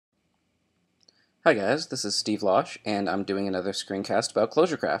Hi guys, this is Steve Losh, and I'm doing another screencast about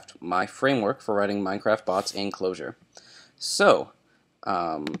Clojurecraft, my framework for writing Minecraft bots in Clojure. So,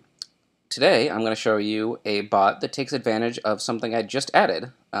 um, today I'm going to show you a bot that takes advantage of something I just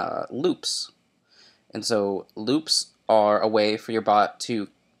added, loops. And so loops are a way for your bot to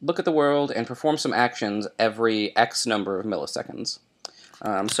look at the world and perform some actions every X number of milliseconds.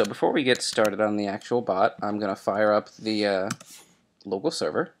 So before we get started on the actual bot, I'm going to fire up the local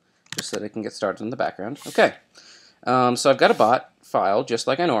server, just so that it can get started in the background. Okay, so I've got a bot file, just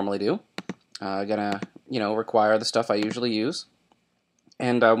like I normally do. Gonna, require the stuff I usually use.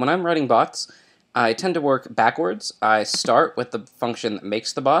 And when I'm writing bots, I tend to work backwards. I start with the function that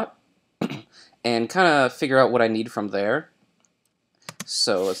makes the bot, and kind of figure out what I need from there.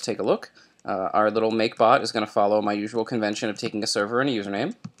 So let's take a look. Our little make bot is going to follow my usual convention of taking a server and a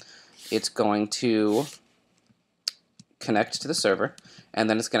username. It's going to connect to the server, and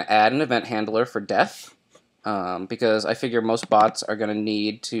then it's going to add an event handler for death, because I figure most bots are going to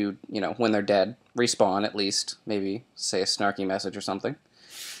need to, when they're dead, respawn at least, maybe say a snarky message or something.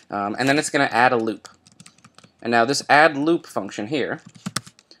 And then it's going to add a loop. And now this add loop function here,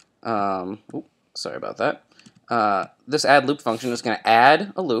 sorry about that. This add loop function is going to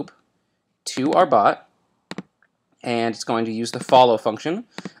add a loop to our bot, and it's going to use the follow function.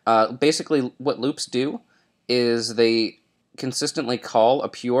 Basically, what loops do is they consistently call a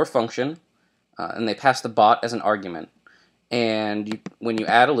pure function, and they pass the bot as an argument. And when you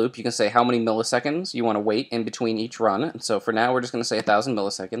add a loop, you can say how many milliseconds you want to wait in between each run. And so for now, we're just going to say 1,000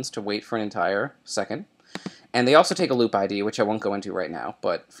 milliseconds to wait for an entire second. And they also take a loop ID, which I won't go into right now,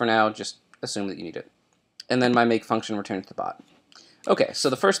 but for now, just assume that you need it. And then my make function returns the bot. Okay, so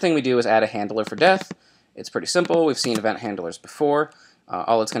the first thing we do is add a handler for death. It's pretty simple. We've seen event handlers before.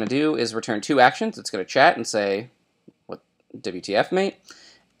 All it's going to do is return two actions. It's going to chat and say, "What WTF, mate?"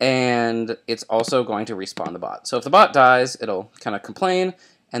 And it's also going to respawn the bot. So if the bot dies, it'll kind of complain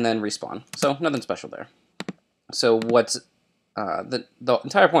and then respawn. So nothing special there. So what's the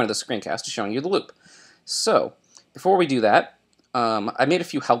entire point of the screencast is showing you the loop. So before we do that, I made a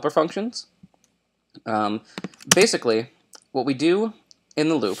few helper functions. Basically, what we do in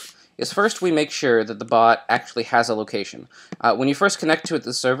the loop is first we make sure that the bot actually has a location. When you first connect to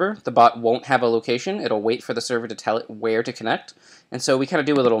the server, the bot won't have a location. It'll wait for the server to tell it where to connect. And so we kind of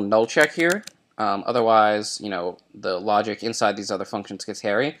do a little null check here. Otherwise, the logic inside these other functions gets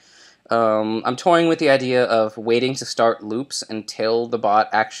hairy. I'm toying with the idea of waiting to start loops until the bot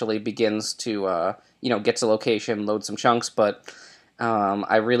actually begins to, gets a location, load some chunks, but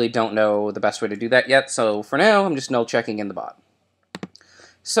I really don't know the best way to do that yet. So for now, I'm just null checking in the bot.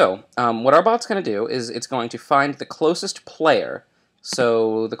 So, what our bot's going to do is it's going to find the closest player,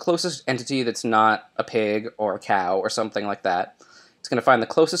 so the closest entity that's not a pig or a cow or something like that. It's going to find the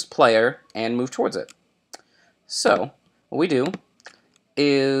closest player and move towards it. So, what we do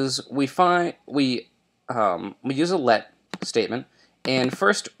is we use a let statement, and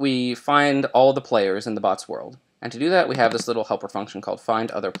first we find all the players in the bot's world. And to do that, we have this little helper function called find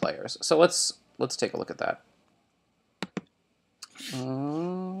other players. So let's take a look at that.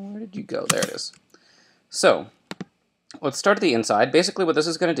 Where did you go? There it is. So, let's start at the inside. Basically what this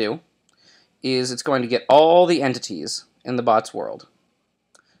is going to do is it's going to get all the entities in the bot's world.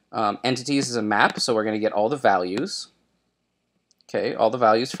 Entities is a map, so we're going to get all the values. Okay, all the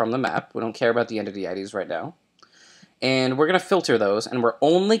values from the map. We don't care about the entity IDs right now. And we're going to filter those, and we're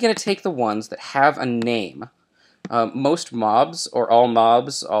only going to take the ones that have a name. Most mobs, or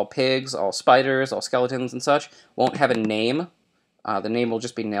all pigs, all spiders, all skeletons and such, won't have a name. The name will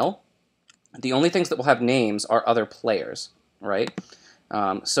just be nil. The only things that will have names are other players, right?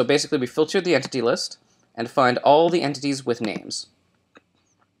 So basically we filter the entity list and find all the entities with names.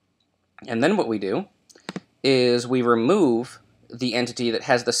 And then what we do is we remove the entity that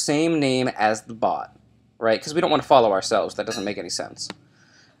has the same name as the bot, right? Because we don't want to follow ourselves. That doesn't make any sense.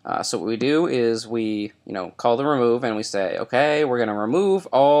 So what we do is we, call the remove and we say, okay, we're going to remove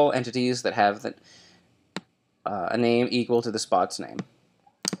all entities that have a name equal to the bot's name.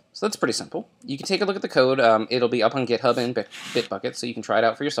 So that's pretty simple. You can take a look at the code. It'll be up on GitHub and Bitbucket, so you can try it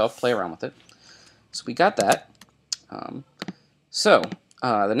out for yourself, play around with it. So we got that.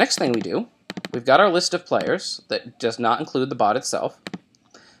 The next thing we do, we've got our list of players that does not include the bot itself.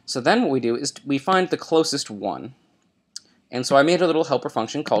 So then what we do is we find the closest one. And so I made a little helper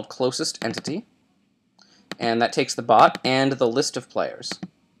function called closest entity, and that takes the bot and the list of players.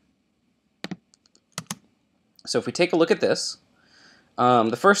 So if we take a look at this,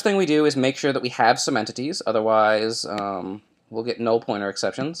 the first thing we do is make sure that we have some entities, otherwise we'll get null pointer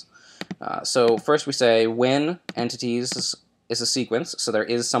exceptions. So first we say when entities is a sequence, so there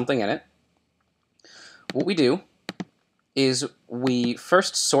is something in it. what we do is we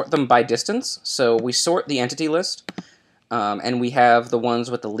first sort them by distance. So we sort the entity list, and we have the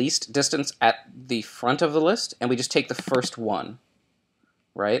ones with the least distance at the front of the list, and we just take the first one,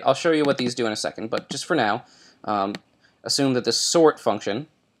 right? I'll show you what these do in a second, but just for now, assume that the sort function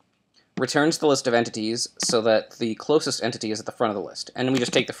returns the list of entities so that the closest entity is at the front of the list, and we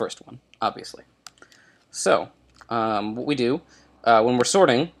just take the first one, obviously. So what we do when we're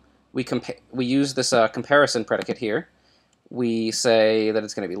sorting, we use this comparison predicate here. We say that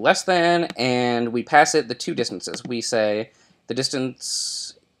it's going to be less than, and we pass it the two distances. We say the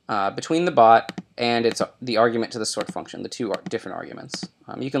distance between the bot and it's the argument to the sort function, the two different arguments.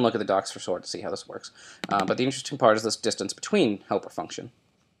 You can look at the docs for sort to see how this works. But the interesting part is this distance between helper function.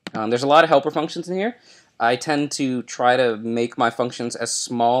 There's a lot of helper functions in here. I tend to try to make my functions as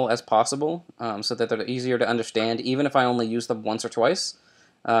small as possible so that they're easier to understand, even if I only use them once or twice.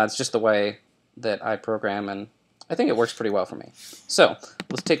 It's just the way that I program, and I think it works pretty well for me. So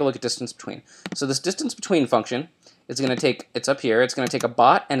let's take a look at distance between. So this distance between function is going to take, it's up here, it's going to take a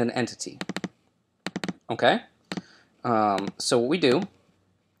bot and an entity. Okay? So what we do,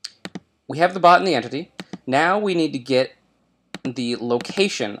 we have the bot and the entity. Now we need to get the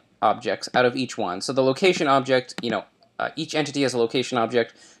location objects out of each one. So the location object, each entity has a location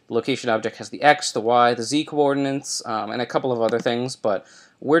object. The location object has the x, the y, the z coordinates, and a couple of other things, but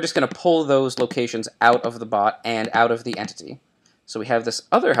we're just going to pull those locations out of the bot and out of the entity. So we have this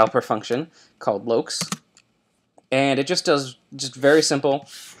other helper function called lokes, and it just does very simple,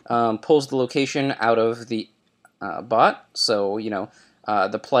 pulls the location out of the bot. So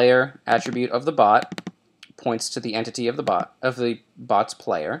the player attribute of the bot points to the entity of the bot's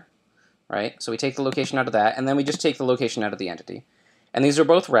player, right? So we take the location out of that, and then we just take the location out of the entity. And these are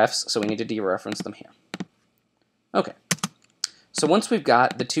both refs, so we need to dereference them here. Okay. So once we've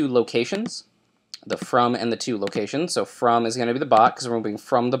got the two locations, the from and the two locations, so from is going to be the bot because we're moving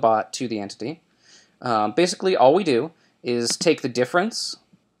from the bot to the entity. Basically, all we do is take the difference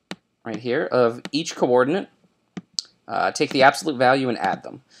right here of each coordinate, take the absolute value and add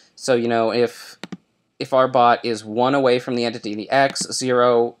them. So if our bot is 1 away from the entity in the x,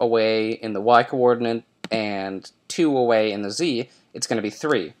 0 away in the y coordinate, and 2 away in the z, it's going to be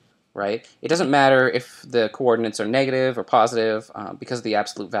 3. Right? It doesn't matter if the coordinates are negative or positive because of the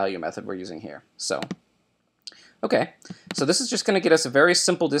absolute value method we're using here. So, okay. So this is just going to get us a very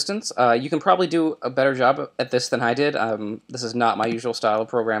simple distance. You can probably do a better job at this than I did. This is not my usual style of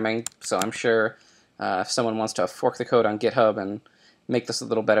programming, so I'm sure if someone wants to fork the code on GitHub and make this a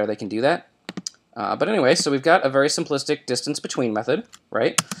little better, they can do that. But anyway, so we've got a very simplistic distance between method,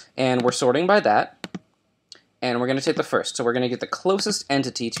 right? And we're sorting by that. And we're going to take the first. So we're going to get the closest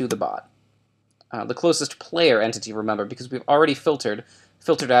entity to the bot. The closest player entity, remember, because we've already filtered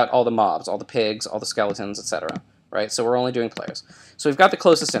out all the mobs, all the pigs, all the skeletons, etc. Right? So we're only doing players. So we've got the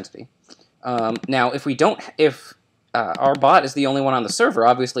closest entity. Now, if our bot is the only one on the server,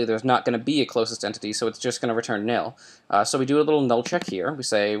 obviously there's not going to be a closest entity, so it's just going to return nil. So we do a little null check here. We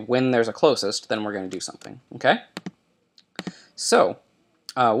say when there's a closest, then we're going to do something. Okay? So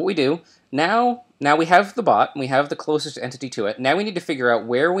what we do now we have the bot, and we have the closest entity to it. Now we need to figure out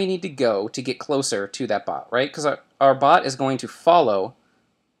where we need to go to get closer to that bot, right? Because our bot is going to follow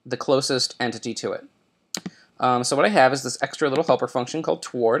the closest entity to it. So what I have is this extra little helper function called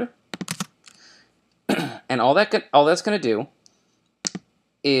toward, and all that's going to do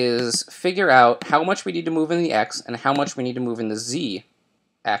is figure out how much we need to move in the x and how much we need to move in the z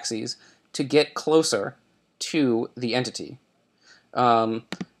axes to get closer to the entity.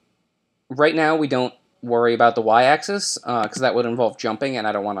 Right now, we don't worry about the y-axis, because that would involve jumping, and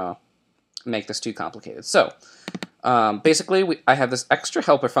I don't want to make this too complicated. So, basically, I have this extra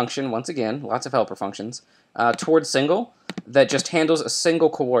helper function, once again, lots of helper functions, toward single, that just handles a single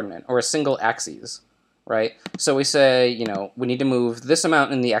coordinate, or a single axis, right? So we say, we need to move this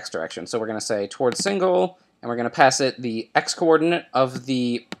amount in the x direction. So we're going to say toward single, and we're going to pass it the x coordinate of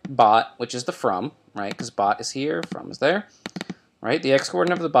the bot, which is the from, right? Because bot is here, from is there. Right, the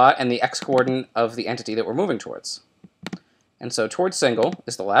x-coordinate of the bot and the x-coordinate of the entity that we're moving towards. And so towards single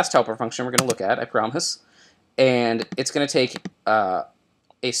is the last helper function we're going to look at, I promise. And it's going to take a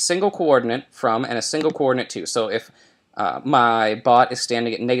single coordinate from and a single coordinate to. So if my bot is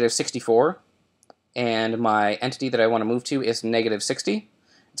standing at negative 64 and my entity that I want to move to is negative 60,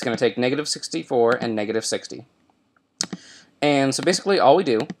 it's going to take negative 64 and negative 60. And so basically all we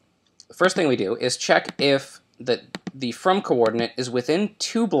do, the first thing we do is check if the from coordinate is within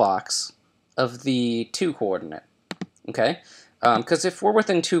 2 blocks of the to coordinate, okay? Because if we're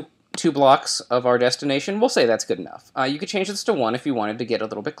within two blocks of our destination, we'll say that's good enough. You could change this to 1 if you wanted to get a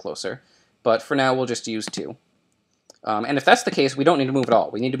little bit closer, but for now we'll just use 2. And if that's the case, we don't need to move at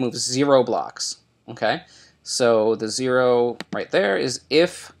all. We need to move 0 blocks, okay? So the 0 right there is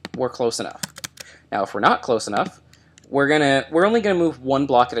if we're close enough. Now, if we're not close enough, we're only gonna move 1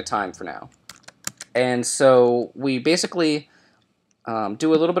 block at a time for now. And so we basically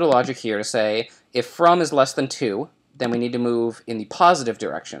do a little bit of logic here to say if from is less than 2, then we need to move in the positive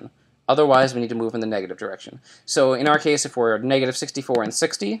direction. Otherwise, we need to move in the negative direction. So in our case, if we're negative 64 and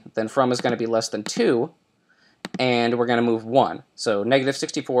 60, then from is going to be less than 2, and we're going to move 1. So negative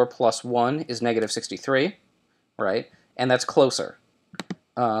 64 plus 1 is negative 63, right? And that's closer.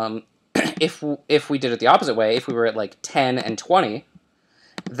 If we did it the opposite way, if we were at like 10 and 20,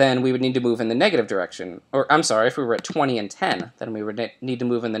 then we would need to move in the negative direction. Or, I'm sorry, if we were at 20 and 10, then we would need to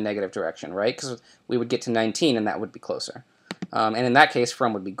move in the negative direction, right? Because we would get to 19, and that would be closer. And in that case,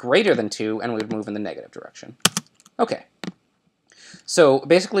 from would be greater than 2, and we would move in the negative direction. Okay. So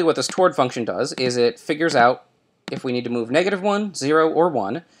basically what this toward function does is it figures out if we need to move -1, 0, or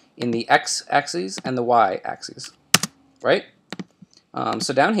 1 in the x-axis and the y-axis, right?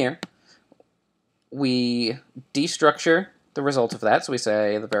 So down here, we destructure the result of that. So we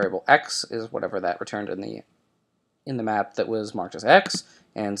say the variable x is whatever that returned in the map that was marked as x,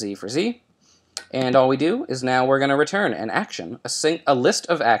 and z for z. And all we do is now we're going to return an action, a list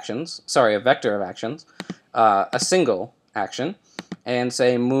of actions, sorry, a vector of actions, a single action, and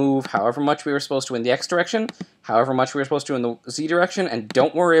say move however much we were supposed to in the x direction, however much we were supposed to in the z direction, and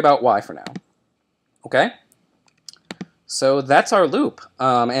don't worry about y for now. Okay? So that's our loop.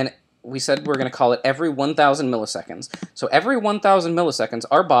 And we said we're going to call it every 1,000 milliseconds. So every 1,000 milliseconds,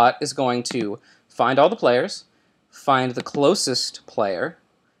 our bot is going to find all the players, find the closest player,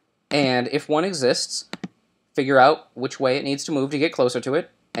 and if one exists, figure out which way it needs to move to get closer to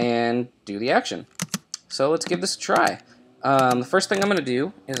it, and do the action. So let's give this a try. The first thing I'm going to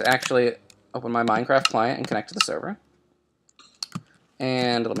do is actually open my Minecraft client and connect to the server.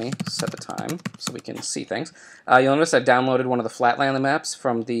 And let me set the time so we can see things. You'll notice I've downloaded one of the Flatland maps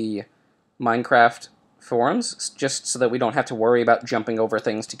from the Minecraft forums, just so that we don't have to worry about jumping over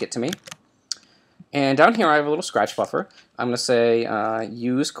things to get to me. And down here I have a little scratch buffer. I'm going to say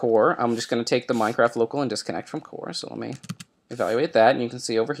use core. I'm just going to take the Minecraft local and disconnect from core. So let me evaluate that. And you can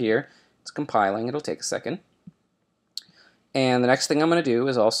see over here it's compiling. It'll take a second. And the next thing I'm going to do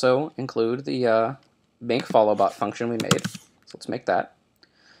is also include the make follow bot function we made. So let's make that.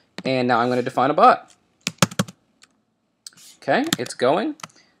 And now I'm going to define a bot. Okay, it's going.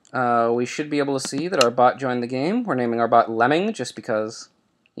 We should be able to see that our bot joined the game. We're naming our bot Lemming just because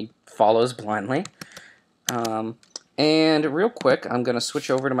he follows blindly. And real quick, I'm going to switch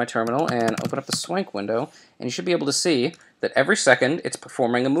over to my terminal and open up the Swank window, and you should be able to see that every second it's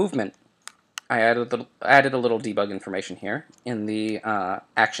performing a movement. I added a little debug information here in the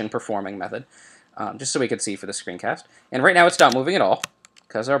action performing method, just so we could see for the screencast. And right now it's not moving at all,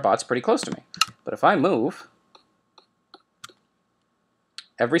 because our bot's pretty close to me. But if I move,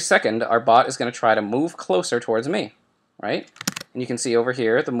 every second our bot is going to try to move closer towards me, right? And you can see over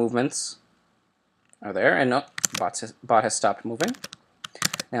here the movements are there, and no, bot has stopped moving.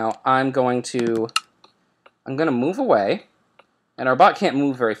 Now I'm going to move away, and our bot can't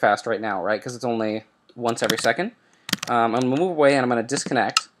move very fast right now, right? Because it's only once every second. I'm going to move away and I'm going to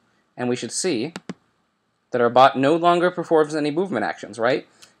disconnect, and we should see that our bot no longer performs any movement actions, right?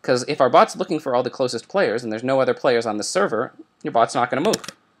 Because if our bot's looking for all the closest players and there's no other players on the server, your bot's not going to move,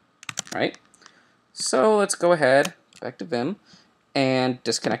 right? So let's go ahead, back to Vim, and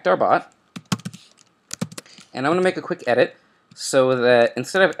disconnect our bot. And I'm going to make a quick edit so that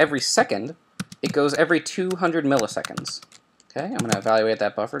instead of every second, it goes every 200 milliseconds. Okay, I'm going to evaluate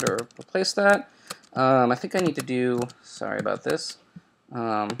that buffer to replace that. I think I need to do, sorry about this.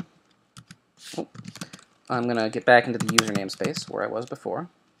 I'm going to get back into the username space where I was before.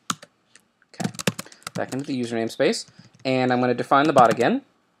 Okay, back into the username space, and I'm going to define the bot again.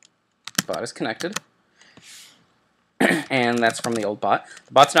 Bot is connected. And that's from the old bot.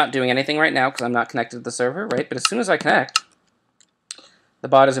 The bot's not doing anything right now because I'm not connected to the server, right? But as soon as I connect, the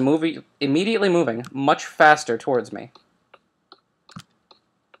bot is immediately moving much faster towards me.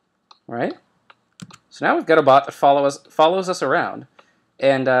 Right? So now we've got a bot that follows us around.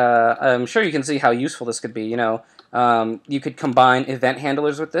 And I'm sure you can see how useful this could be. You know, you could combine event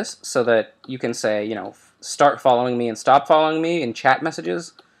handlers with this so that you can say, you know, start following me and stop following me in chat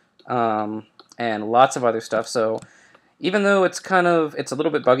messages, and lots of other stuff. So even though it's a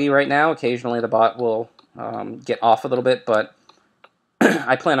little bit buggy right now, occasionally the bot will get off a little bit, but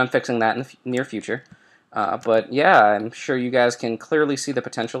I plan on fixing that in the near future. But yeah, I'm sure you guys can clearly see the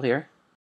potential here.